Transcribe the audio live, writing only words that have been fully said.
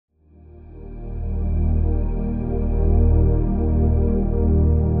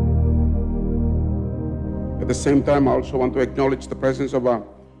the same time, I also want to acknowledge the presence of our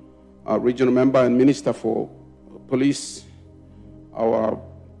regional member and minister for police, our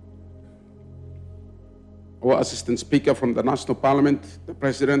assistant speaker from the National Parliament, the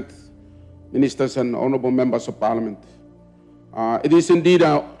president, ministers and honorable members of parliament. It is indeed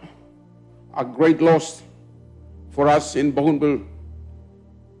a great loss for us in Bougainville.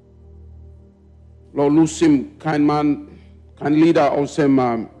 Lord lose him, kind man, kind leader, also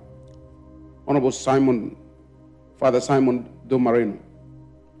Honorable Father Simon Dumarinu.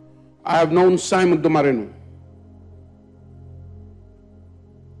 I have known Simon Dumarinu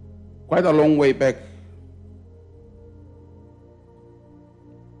quite a long way back.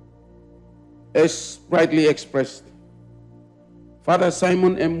 As rightly expressed, Father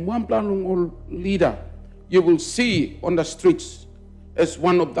Simon is one leader you will see on the streets as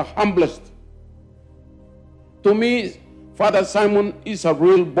one of the humblest. To me, Father Simon is a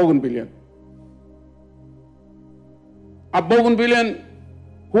real Bougainvillian. A Bougainvillian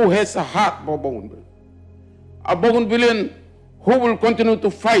who has a heart for Bougainville. A Bougainvillian who will continue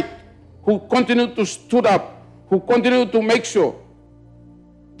to fight, who continue to stood up, who continue to make sure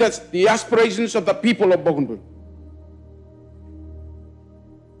that the aspirations of the people of Bougainville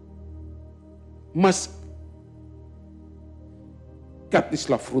must cut this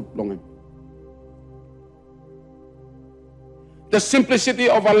fruit long. The simplicity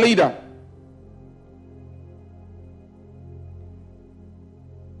of a leader.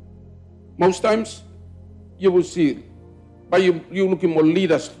 Most times you will see, but you looking more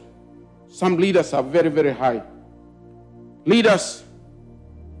leaders. Some leaders are very, very high. Leaders,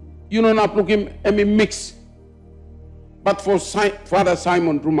 you know, not looking at me mix. But for Father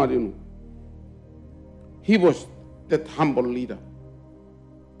Simon Dumarinu, he was that humble leader.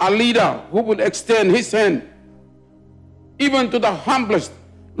 A leader who would extend his hand even to the humblest.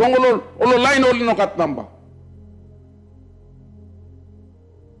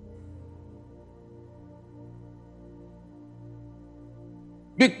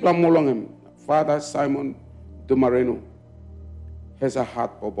 Big Plamolongem, Father Simon Dumarinu has a heart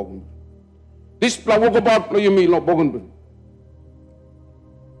for Bougainville. This Plawokobak Playumi lo Bougainville.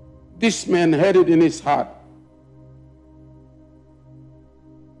 This man had it in his heart.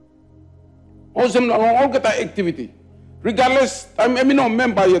 Also, all get activity. Regardless, I'm no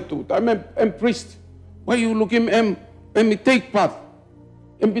member yet too. I'm a priest. Why you looking and me take part?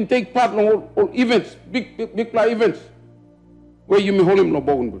 And take part in all events, big events. Where you may hold him no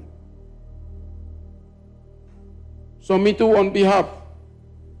Bougainville. So me too, on behalf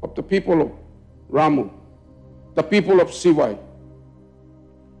of the people of Ramu, the people of CY,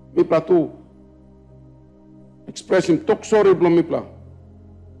 me too express him talk sorry blo me pla.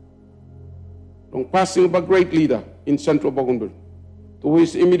 Long passing of a great leader in Central Bougainville, to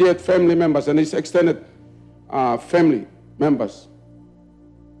his immediate family members and his extended family members,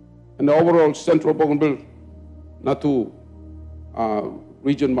 and the overall Central Bougainville, not to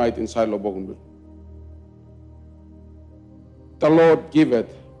region-wide inside of Bougainville. The Lord give it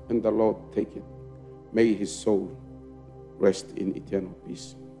and the Lord take it. May his soul rest in eternal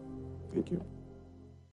peace. Thank you.